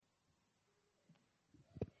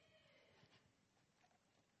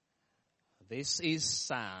This is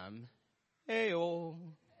Sam. Heyo.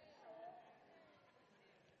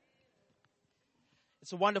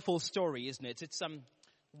 It's a wonderful story, isn't it? It's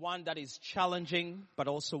one that is challenging, but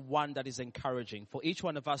also one that is encouraging for each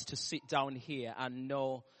one of us to sit down here and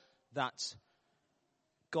know that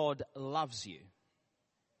God loves you.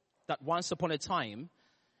 That once upon a time,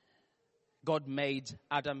 God made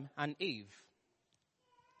Adam and Eve.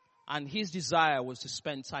 And his desire was to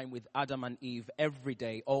spend time with Adam and Eve every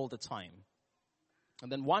day, all the time.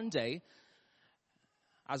 And then one day,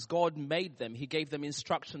 as God made them, he gave them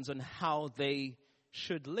instructions on how they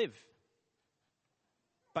should live.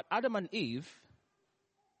 But Adam and Eve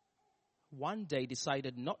one day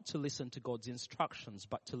decided not to listen to God's instructions,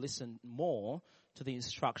 but to listen more to the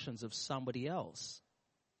instructions of somebody else.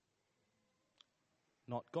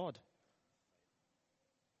 Not God.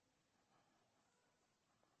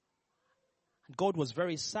 And God was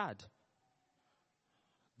very sad.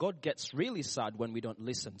 God gets really sad when we don't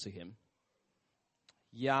listen to him.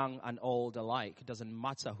 Young and old alike. It doesn't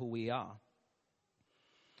matter who we are.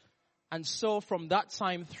 And so from that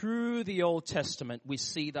time through the Old Testament, we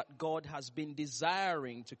see that God has been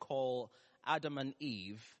desiring to call Adam and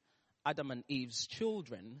Eve's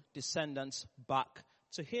children, descendants, back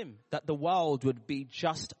to him. That the world would be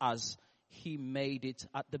just as he made it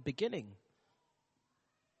at the beginning.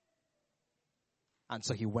 And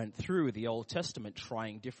so he went through the Old Testament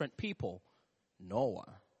trying different people. Noah,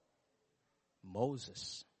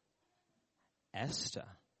 Moses, Esther,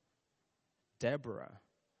 Deborah,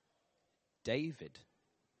 David.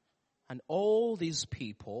 And all these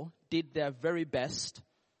people did their very best,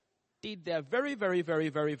 did their very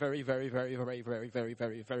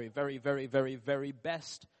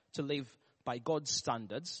best to live by God's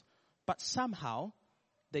standards, but somehow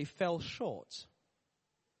they fell short.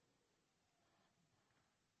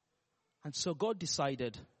 And so God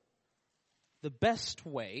decided the best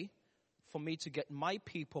way for me to get my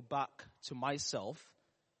people back to myself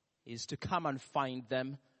is to come and find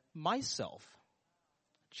them myself.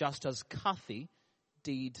 Just as Kathy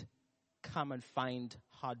did come and find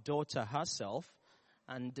her daughter herself,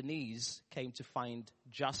 and Denise came to find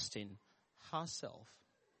Justin herself.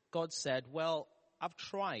 God said, well, I've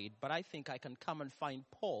tried, but I think I can come and find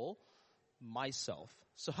Paul myself.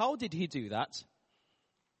 So how did he do that?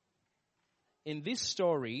 In this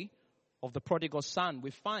story of the prodigal son,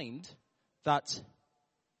 we find that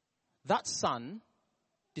son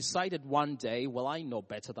decided one day, well, I know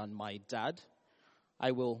better than my dad.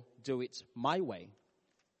 I will do it my way.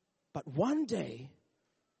 But one day,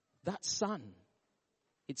 that son,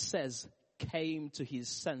 it says, came to his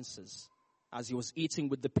senses as he was eating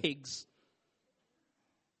with the pigs.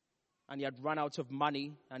 And he had run out of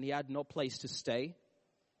money and he had no place to stay.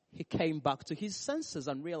 He came back to his senses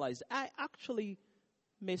and realized, I actually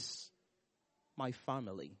miss my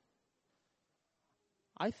family.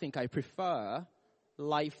 I think I prefer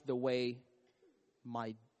life the way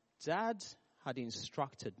my dad had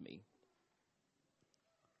instructed me.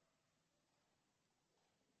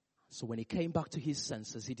 So when he came back to his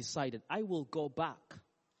senses, he decided, I will go back.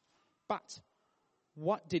 But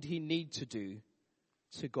what did he need to do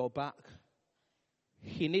to go back?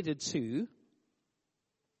 He needed to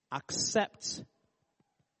accept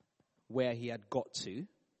where he had got to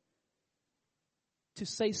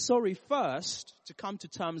say sorry first, to come to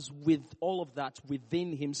terms with all of that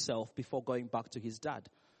within himself before going back to his dad,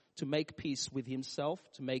 to make peace with himself,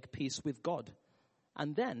 to make peace with God,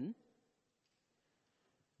 and then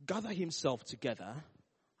gather himself together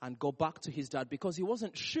and go back to his dad because he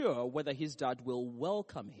wasn't sure whether his dad will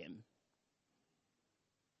welcome him.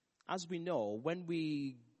 As we know, when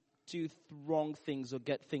we do wrong things or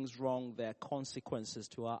get things wrong, there are consequences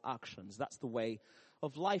to our actions. That's the way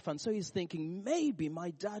of life. And so he's thinking, maybe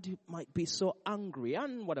my dad might be so angry.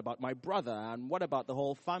 And what about my brother? And what about the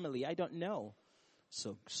whole family? I don't know.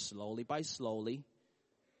 So slowly by slowly,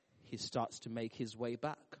 he starts to make his way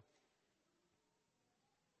back.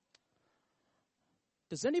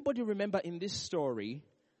 Does anybody remember in this story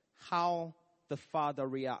how the father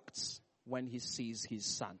reacts when he sees his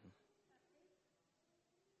son?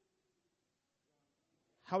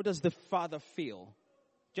 How does the father feel?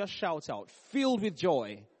 Just shout out. Filled with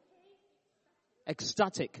joy.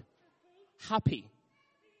 Ecstatic. Happy.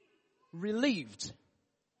 Relieved.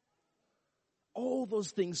 All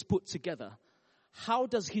those things put together. How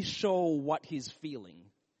does he show what he's feeling?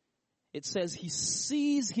 It says he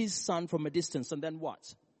sees his son from a distance, and then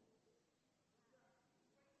what?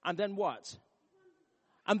 And then what?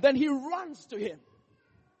 And then he runs to him.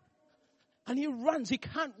 And he runs. He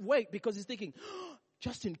can't wait because he's thinking,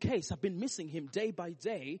 just in case I've been missing him day by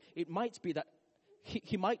day, it might be that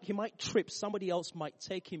he might trip. Somebody else might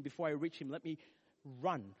take him before I reach him. Let me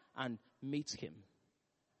run and meet him.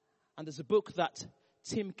 And there's a book that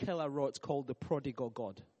Tim Keller wrote called The Prodigal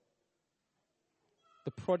God.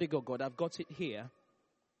 The Prodigal God. I've got it here.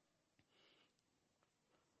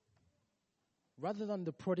 Rather than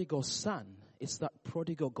the prodigal son, it's that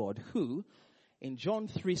prodigal God who, in John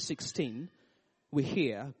 3:16, we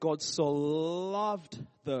hear God so loved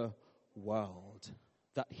the world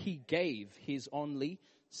that he gave his only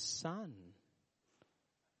son.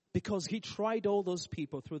 Because he tried all those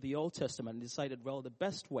people through the Old Testament and decided, well, the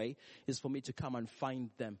best way is for me to come and find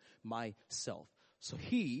them myself. So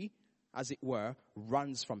he, as it were,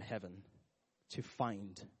 runs from heaven to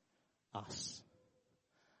find us.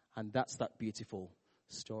 And that's that beautiful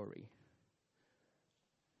story.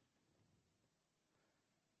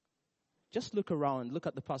 Just look around, look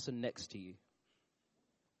at the person next to you.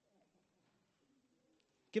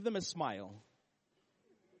 Give them a smile.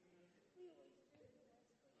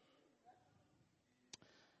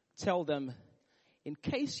 Tell them, in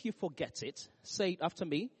case you forget it, say it after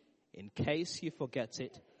me. In case you forget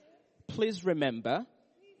it, please remember,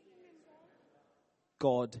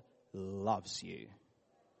 God loves you.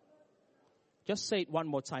 Just say it one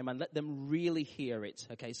more time and let them really hear it.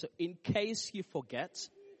 Okay, so in case you forget,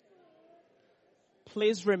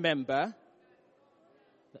 please remember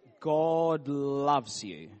that God loves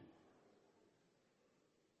you.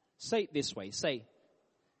 Say it this way. Say,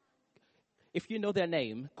 if you know their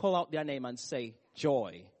name, call out their name and say,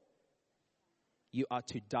 Joy, you are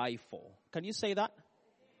to die for. Can you say that?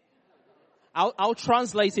 I'll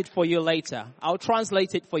translate it for you later. I'll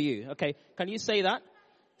translate it for you. Okay, can you say that?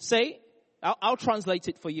 Say, I'll translate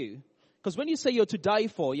it for you. Because when you say you're to die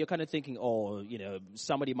for, you're kind of thinking, oh,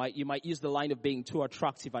 you might use the line of being too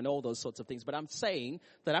attractive and all those sorts of things. But I'm saying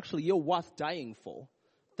that actually you're worth dying for.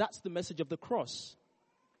 That's the message of the cross.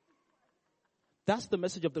 That's the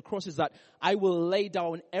message of the cross, is that I will lay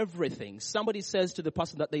down everything. Somebody says to the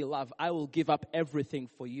person that they love, I will give up everything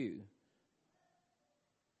for you.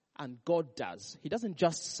 And God does. He doesn't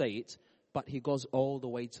just say it, but he goes all the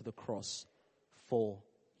way to the cross for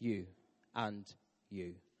you and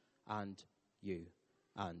you and you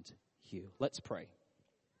and you. Let's pray.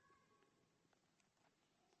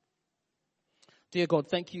 Dear God,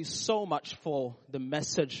 thank you so much for the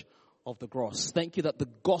message of the cross. Thank you that the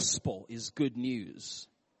gospel is good news.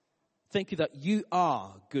 Thank you that you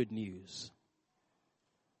are good news.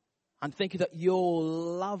 And thank you that your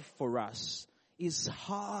love for us is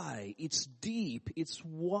high, it's deep, it's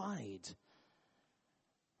wide.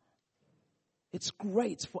 It's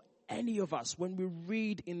great for any of us when we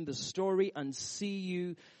read in the story and see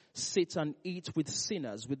you sit and eat with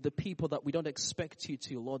sinners, with the people that we don't expect you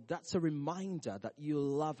to, Lord. That's a reminder that you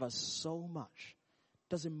love us so much.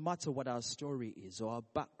 Doesn't matter what our story is or our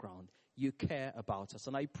background, you care about us.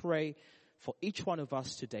 And I pray for each one of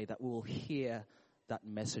us today that we will hear that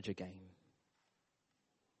message again.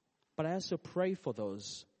 But I also pray for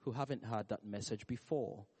those who haven't heard that message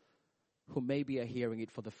before, who maybe are hearing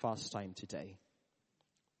it for the first time today.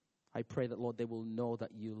 I pray that, Lord, they will know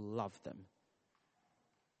that you love them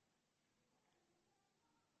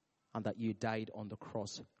and that you died on the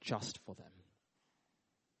cross just for them.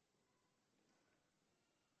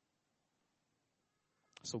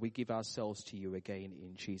 So we give ourselves to you again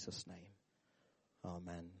in Jesus' name.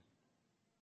 Amen.